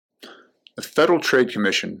the Federal Trade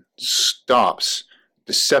Commission stops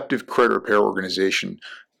deceptive credit repair organization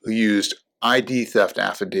who used ID theft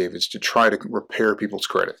affidavits to try to repair people's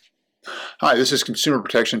credit. Hi, this is Consumer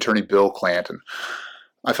Protection Attorney Bill Clanton.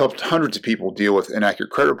 I've helped hundreds of people deal with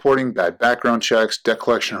inaccurate credit reporting, bad background checks, debt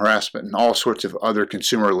collection harassment, and all sorts of other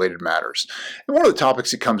consumer-related matters. And one of the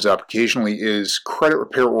topics that comes up occasionally is credit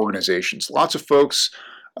repair organizations. Lots of folks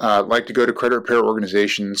like to go to credit repair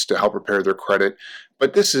organizations to help repair their credit,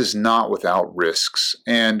 but this is not without risks.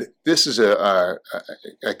 And this is a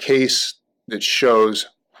case that shows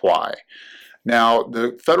why. Now,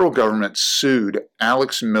 the federal government sued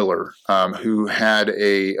Alex Miller, who had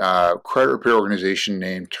a credit repair organization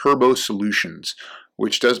named Turbo Solutions,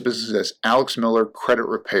 which does business as Alex Miller Credit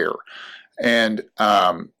Repair. And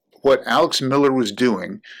what Alex Miller was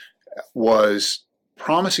doing was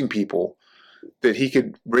promising people that he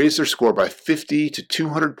could raise their score by 50 to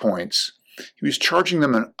 200 points. He was charging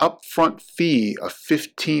them an upfront fee of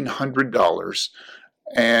 $1,500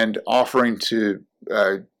 and offering to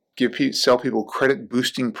sell people credit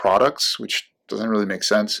boosting products, which doesn't really make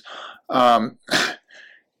sense. And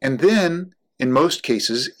then, in most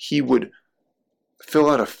cases, he would fill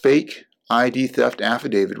out a fake ID theft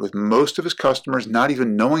affidavit with most of his customers not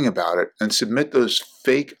even knowing about it and submit those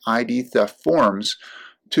fake ID theft forms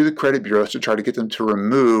to the credit bureaus to try to get them to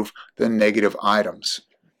remove the negative items.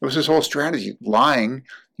 It was his whole strategy, lying,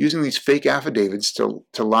 using these fake affidavits to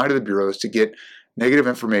lie to the bureaus to get negative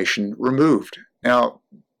information removed. Now,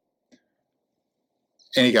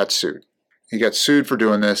 and he got sued. He got sued for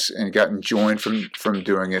doing this and got enjoined from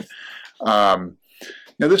doing it. Now,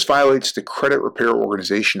 this violates the Credit Repair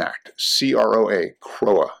Organization Act,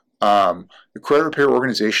 CROA. The Credit Repair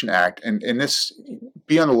Organization Act, and this,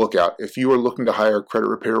 be on the lookout. If you are looking to hire a credit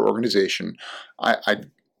repair organization,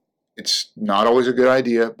 it's not always a good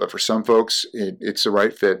idea, but for some folks, it's the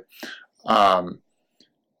right fit.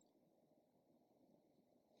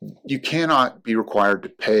 You cannot be required to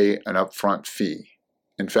pay an upfront fee.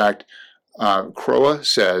 In fact, CROA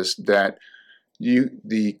says that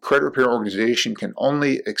the credit repair organization can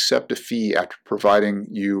only accept a fee after providing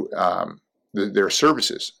you their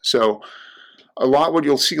services. So what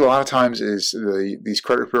you'll see a lot of times is these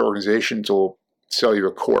credit repair organizations will sell you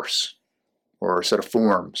a course or a set of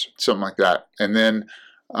forms, something like that. And then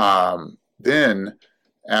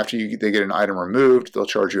after they get an item removed, they'll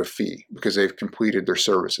charge you a fee because they've completed their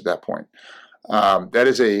service at that point. That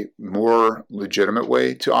is a more legitimate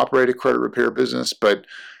way to operate a credit repair business, but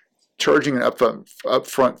charging an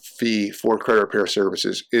upfront fee for credit repair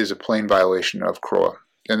services is a plain violation of CROA.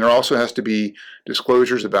 And there also has to be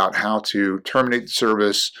disclosures about how to terminate the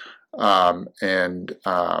service and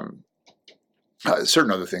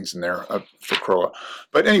certain other things in there for CROA.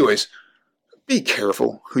 But anyways, be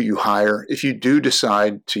careful who you hire. If you do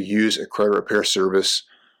decide to use a credit repair service,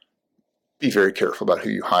 be very careful about who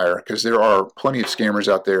you hire, because there are plenty of scammers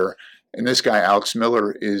out there, and this guy, Alex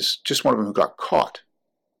Miller, is just one of them who got caught.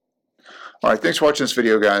 All right, thanks for watching this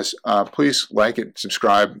video, guys. Please like it,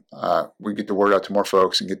 subscribe. We get the word out to more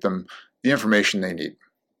folks and get them the information they need.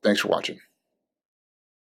 Thanks for watching.